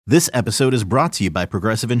This episode is brought to you by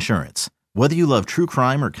Progressive Insurance. Whether you love true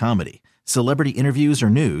crime or comedy, celebrity interviews or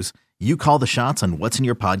news, you call the shots on what's in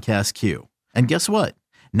your podcast queue. And guess what?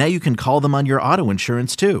 Now you can call them on your auto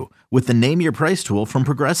insurance too with the Name Your Price tool from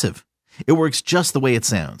Progressive. It works just the way it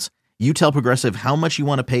sounds. You tell Progressive how much you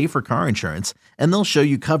want to pay for car insurance, and they'll show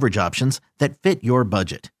you coverage options that fit your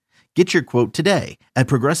budget. Get your quote today at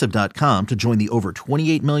Progressive.com to join the over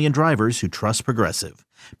 28 million drivers who trust Progressive.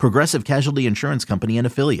 Progressive Casualty Insurance Company and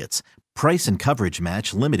Affiliates. Price and coverage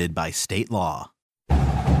match limited by state law.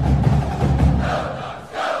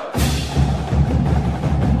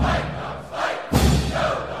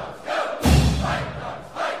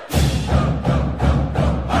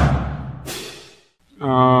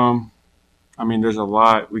 There's a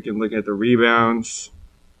lot. We can look at the rebounds.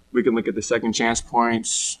 We can look at the second chance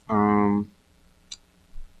points.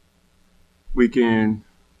 We can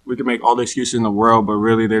make all the excuses in the world, but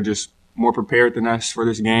really they're just more prepared than us for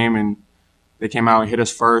this game, and they came out and hit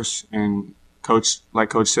us first. And like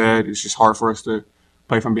Coach said, it's just hard for us to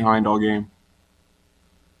play from behind all game.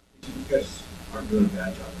 You guys aren't doing a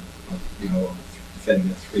bad job of defending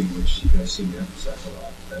that three, which you guys seem to emphasize a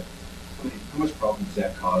lot. But how much problem does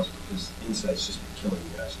that cause? Because inside's just been killing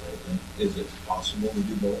you guys lately. Is it possible to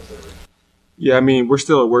do both? Or? Yeah, we're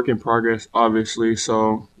still a work in progress, obviously.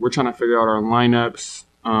 So we're trying to figure out our lineups.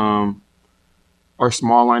 Our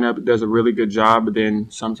small lineup does a really good job, but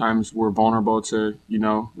then sometimes we're vulnerable to,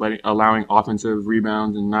 allowing offensive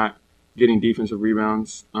rebounds and not getting defensive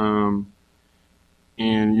rebounds. And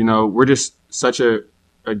we're just such a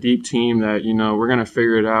deep team that, we're going to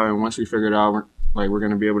figure it out. And once we figure it out, we're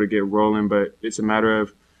going to be able to get rolling. But it's a matter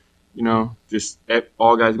of, just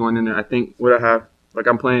all guys going in there. I think what I have,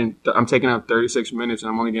 I'm taking up 36 minutes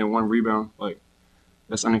and I'm only getting one rebound.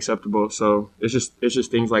 That's unacceptable. So it's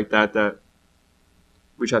just things like that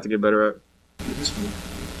we just have to get better at. Just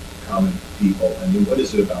common people, what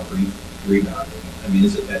is it about rebounding?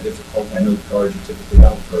 Is it that difficult? I know the guards are typically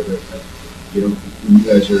out further, but when you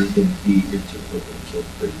guys are getting beat, you're typically getting killed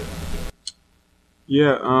pretty good.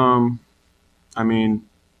 Yeah,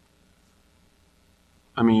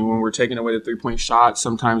 when we're taking away the three-point shots,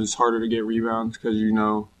 sometimes it's harder to get rebounds because,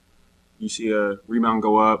 you see a rebound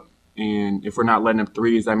go up, and if we're not letting up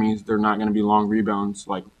threes, that means they're not going to be long rebounds.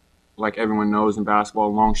 Like everyone knows in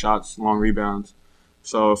basketball, long shots, long rebounds.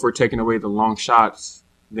 So if we're taking away the long shots,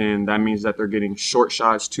 then that means that they're getting short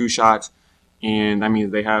shots, 2 shots, and that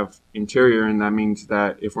means they have interior, and that means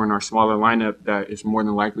that if we're in our smaller lineup, that it's more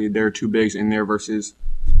than likely there are 2 bigs in there versus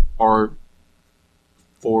our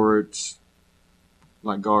forwards,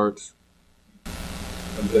 like guards.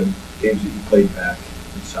 Of the games that you played back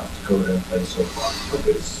in South Dakota and played so far, how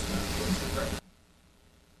good is Windsor?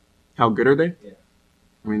 How good are they? Yeah.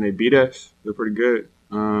 They beat us. They're pretty good.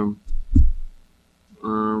 They're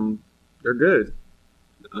good.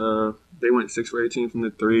 They went 6 for 18 from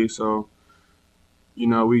the 3, so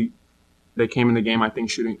they came in the game, I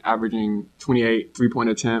think, averaging 28 3-point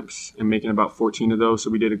attempts and making about 14 of those,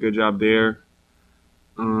 so we did a good job there.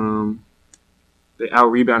 They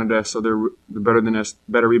out-rebounded us, so they're better than us,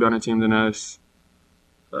 better rebounding team than us.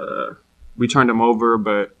 We turned them over,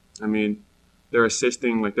 but, they're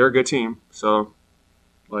assisting. They're a good team, so,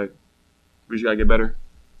 we just got to get better.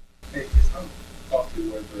 Hey, just talk to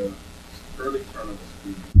where the early turnovers for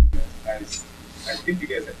you guys. I think you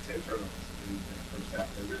guys had 10 turnovers in the first half.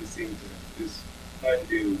 It really seemed to just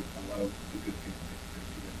undo a lot of the good things that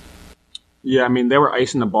you guys did. Yeah, they were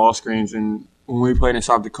icing the ball screens, and when we played in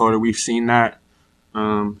South Dakota, we've seen that.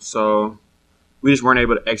 So we just weren't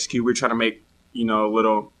able to execute. We're trying to make, a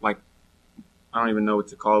little, I don't even know what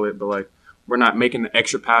to call it, but, we're not making the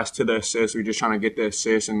extra pass to the assist. We're just trying to get the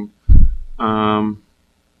assist. And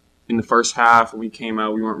in the first half, when we came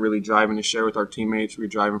out, we weren't really driving to share with our teammates. We were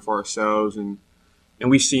driving for ourselves. And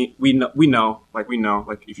we know.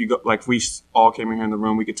 If you go, if we all came in here in the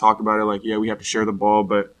room, we could talk about it. We have to share the ball.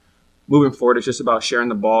 But moving forward, it's just about sharing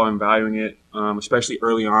the ball and valuing it, especially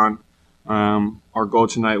early on. Our goal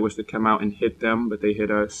tonight was to come out and hit them, but they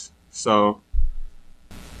hit us. So.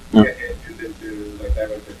 Yeah, and then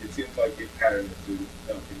it seems like a pattern to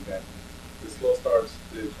something that the slow starts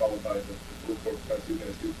followed by the full court press. You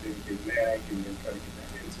guys do things, they nag, and then try to get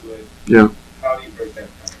back into it. Yeah. How do you break that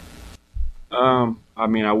pattern?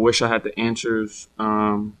 I wish I had the answers,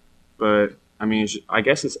 but I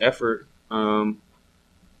guess it's effort.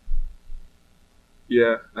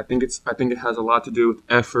 Yeah, I think it has a lot to do with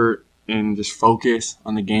effort and just focus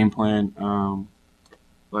on the game plan.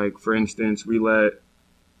 For instance, we let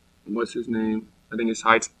what's his name? I think it's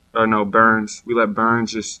Burns. We let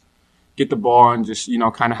Burns just get the ball and just,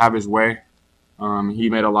 kind of have his way. He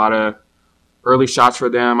made a lot of early shots for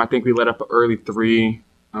them. I think we let up an early three.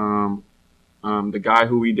 The guy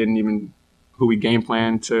who we game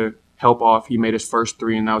planned to help off, he made his first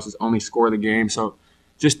three, and that was his only score of the game. So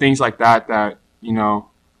just things like that,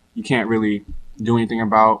 you can't really do anything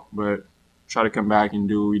about, but try to come back and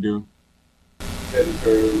do what we do. And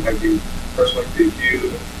for like you personally,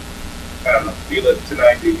 I don't know, feel it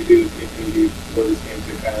tonight? Did you do anything for this game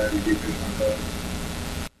to kind of get this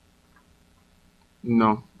one?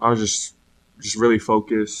 No, I was just really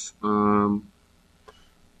focused. I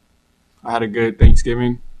had a good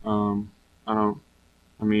Thanksgiving. I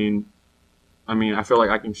feel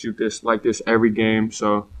like I can shoot this like this every game.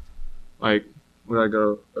 So, like, where I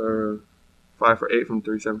go, 5 for 8 from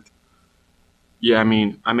 3, 7. Yeah,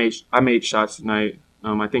 I made shots tonight.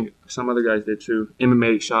 I think some other guys did too. Emma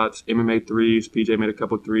made shots. Emma made threes. PJ made a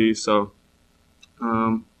couple threes. So,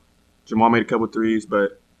 Jamal made a couple threes,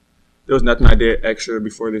 but there was nothing I did extra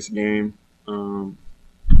before this game.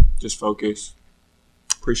 Just focus.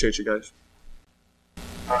 Appreciate you guys.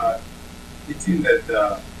 It seemed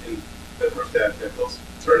that in the first half that those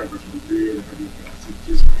turnovers were really hurting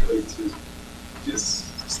guys. To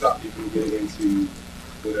just stop you from getting into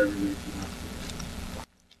whatever they want to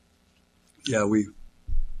do. Yeah,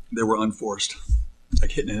 they were unforced,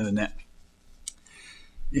 like hitting it in the net.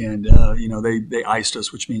 And, they iced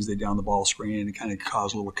us, which means they downed the ball screen, and it kind of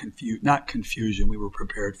caused a little not confusion. We were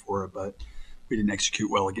prepared for it, but we didn't execute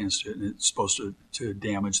well against it, and it's supposed to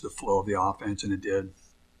damage the flow of the offense, and it did.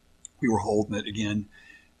 We were holding it again.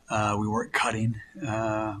 We weren't cutting.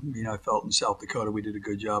 I felt in South Dakota we did a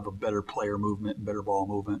good job of better player movement and better ball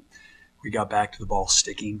movement. We got back to the ball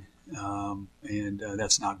sticking, and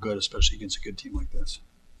that's not good, especially against a good team like this.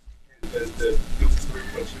 And the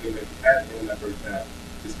 3-point shooting that you had in that first half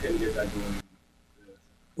just couldn't get that going.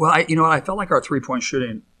 Well, I felt like our 3-point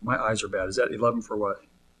shooting, my eyes are bad. Is that 11 for what?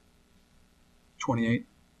 28?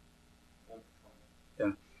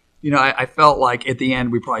 Yeah. I felt like at the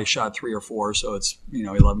end we probably shot 3 or 4, so it's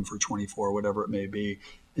 11 for 24, whatever it may be.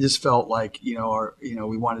 I just felt like we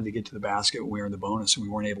wanted to get to the basket when we were in the bonus, and we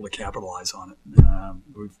weren't able to capitalize on it.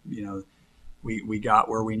 We got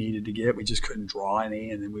where we needed to get. We just couldn't draw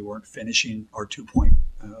any, and then we weren't finishing our 2-point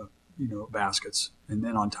baskets. And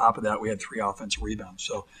then on top of that, we had 3 offensive rebounds.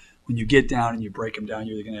 So when you get down and you break them down,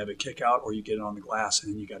 you're either going to have a kick out or you get it on the glass,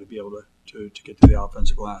 and then you got to be able to get to the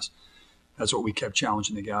offensive glass. That's what we kept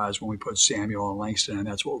challenging the guys when we put Samuel and Langston in.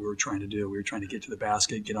 That's what we were trying to do. We were trying to get to the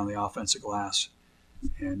basket, get on the offensive glass,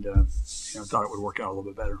 and thought it would work out a little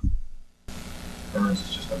bit better. Burns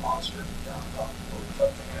is just a monster down top.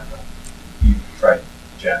 You tried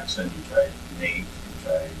Jackson, you tried Nate, you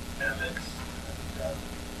tried Emmett.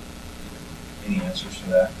 Any answers to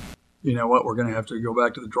that? You know what? We're going to have to go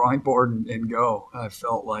back to the drawing board and go. I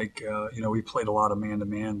felt like we played a lot of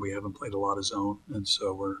man-to-man. We haven't played a lot of zone, and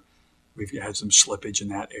so we've had some slippage in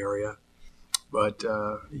that area. But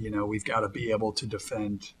we've got to be able to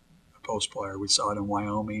defend a post player. We saw it in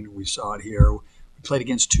Wyoming. We saw it here. We played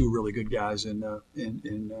against 2 really good guys in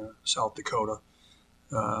South Dakota.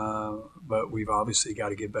 But we've obviously got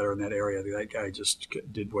to get better in that area. That guy just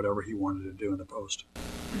did whatever he wanted to do in the post.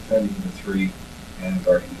 Defending the 3 and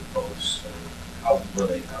guarding the post. How were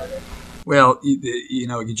they guarded? Well,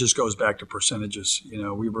 it just goes back to percentages.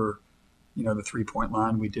 We were, the 3-point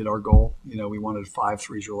line. We did our goal. We wanted 5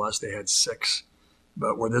 threes or less. They had 6.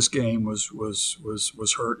 But where this game was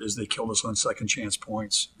hurt is they killed us on second chance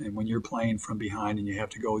points. And when you're playing from behind and you have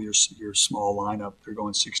to go with your small lineup, they're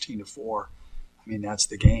going 16-4. That's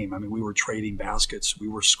the game. We were trading baskets. We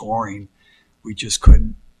were scoring. We just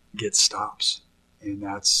couldn't get stops. And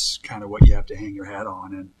that's kind of what you have to hang your hat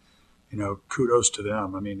on. And, kudos to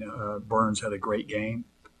them. Burns had a great game.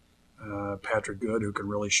 Patrick Good, who can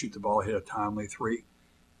really shoot the ball, hit a timely 3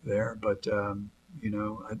 there. But,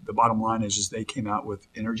 the bottom line is they came out with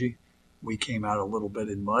energy. We came out a little bit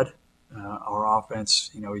in mud. Our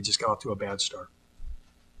offense, we just got off to a bad start.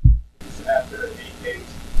 After 8 games,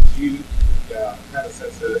 you kind of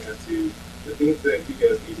sense as to the things that you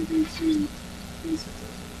guys need to do to be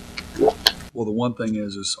successful? Well, the one thing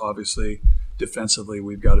is obviously defensively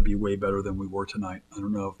we've got to be way better than we were tonight. I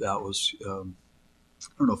don't know if that was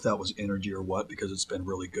energy or what, because it's been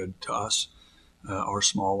really good to us, our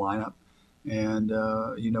small lineup, and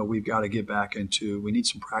we've got to get back into. We need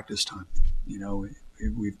some practice time.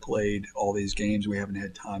 We've played all these games. We haven't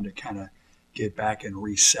had time to kind of get back and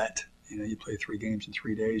reset. You play 3 games in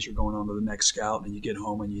 3 days. You're going on to the next scout, and you get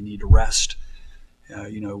home and you need to rest.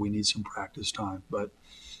 We need some practice time, but.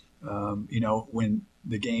 When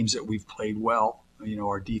the games that we've played well,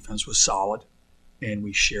 our defense was solid and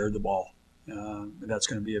we shared the ball. That's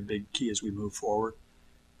going to be a big key as we move forward.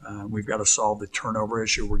 We've got to solve the turnover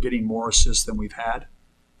issue. We're getting more assists than we've had.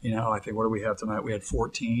 I think what do we have tonight? We had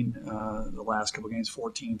 14. The last couple of games,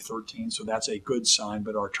 14, 13. So that's a good sign,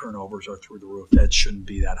 but our turnovers are through the roof. That shouldn't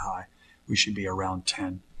be that high. We should be around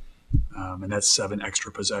 10. And that's 7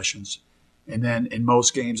 extra possessions. And then in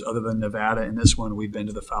most games, other than Nevada, in this one, we've been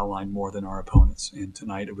to the foul line more than our opponents. And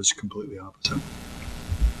tonight it was completely opposite.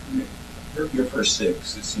 Your first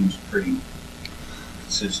 6, it seems pretty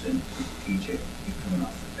consistent with PJ coming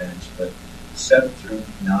off the bench, but 7 through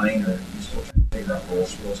 9, are you still trying to figure out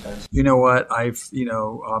roles for those guys? You know what?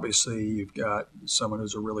 Obviously you've got someone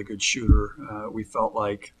who's a really good shooter. We felt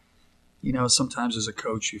like, sometimes as a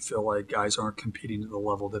coach, you feel like guys aren't competing to the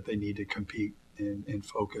level that they need to compete and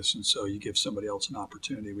focus. And so you give somebody else an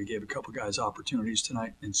opportunity. We gave a couple guys opportunities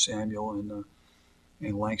tonight, and Samuel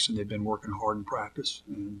and Langston. They've been working hard in practice,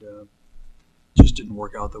 and just didn't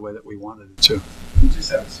work out the way that we wanted it to. We just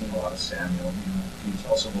haven't seen a lot of Samuel. Can you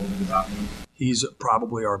tell us a little bit about him? He's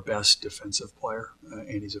probably our best defensive player,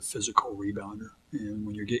 and he's a physical rebounder. And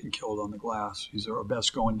when you're getting killed on the glass, he's our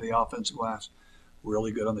best going to the offensive glass,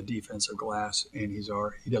 really good on the defensive glass, and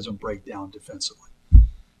he doesn't break down defensively.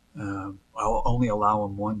 I'll only allow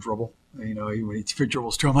him one dribble. When he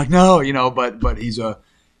dribbles to him, like no, but he's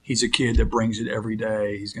a kid that brings it every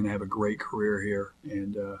day. He's going to have a great career here,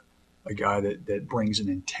 and a guy that brings an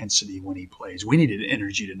intensity when he plays. We needed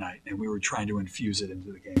energy tonight, and we were trying to infuse it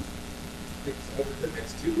into the game. I think over the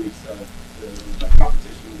next 2 weeks, the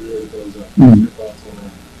competition really goes up. Your thoughts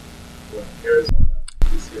on Arizona,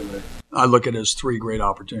 UCLA? I look at it as 3 great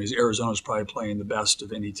opportunities. Arizona's probably playing the best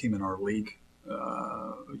of any team in our league.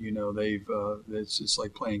 It's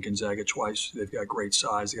like playing Gonzaga twice. They've got great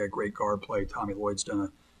size. They got great guard play. Tommy Lloyd's done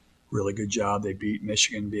a really good job. They beat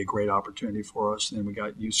Michigan, be a great opportunity for us. And then we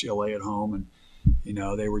got UCLA at home, and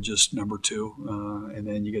they were just number 2. And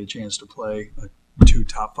then you get a chance to play 2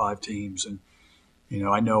 top 5 teams. And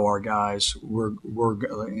I know our guys. We're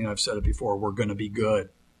I've said it before. We're going to be good,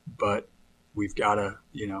 but we've got to.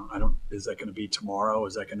 Is that going to be tomorrow?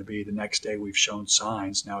 Is that going to be the next day? We've shown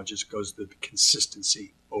signs. Now it just goes to the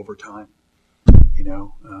consistency over time.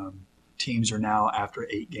 Teams are now after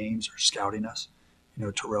 8 games are scouting us.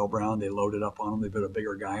 Terrell Brown, they loaded up on him. They put a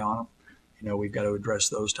bigger guy on him. We've got to address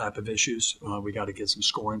those type of issues. We got to get some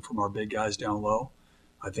scoring from our big guys down low.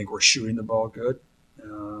 I think we're shooting the ball good.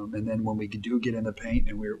 And then when we do get in the paint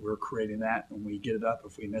and we're creating that, and we get it up,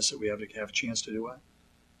 if we miss it, we have to have a chance to do it,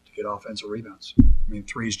 to get offensive rebounds.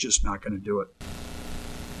 3 is just not going to do it.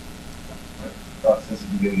 I thought since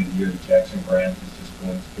the beginning of the year that Jackson Grant is just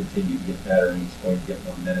going to continue to get better, and he's going to get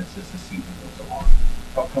more minutes as the season goes along.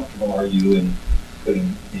 How comfortable are you in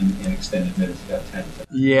putting in extended minutes? You got 10.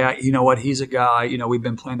 Yeah, you know what? He's a guy. We've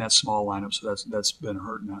been playing that small lineup, so that's been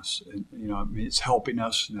hurting us. And, it's helping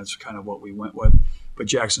us, and that's kind of what we went with. But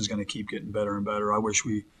Jackson's going to keep getting better and better. I wish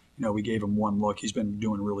we gave him one look. He's been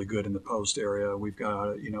doing really good in the post area. We've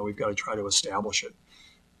got to try to establish it.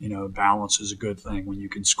 Balance is a good thing. When you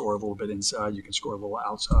can score a little bit inside, you can score a little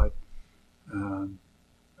outside.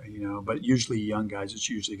 But usually young guys, it's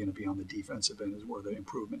usually going to be on the defensive end is where the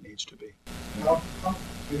improvement needs to be. How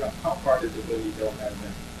hard is it when you don't have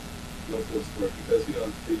that local sport? Because,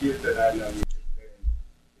 the years that I've known you,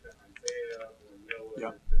 Isaiah or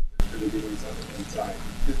Noah, they're really doing something inside.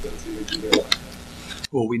 This doesn't seem to be there.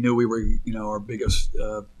 Well, we knew we were, our biggest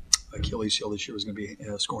Achilles heel this year was going to be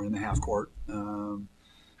scoring in the half court.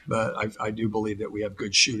 But I do believe that we have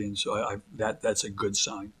good shooting, so that's a good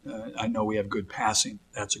sign. I know we have good passing.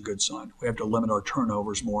 That's a good sign. We have to limit our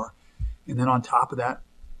turnovers more. And then on top of that,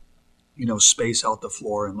 space out the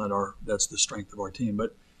floor and that's the strength of our team.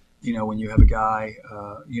 But, when you have a guy,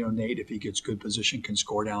 Nate, if he gets good position, can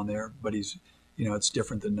score down there. But he's, it's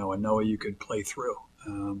different than Noah. Noah, you could play through.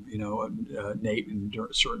 Nate in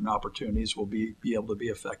certain opportunities will be able to be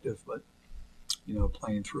effective, but,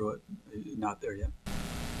 playing through it, not there yet.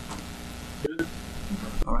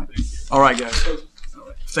 All right. All right, guys. All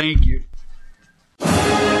right. Thank you.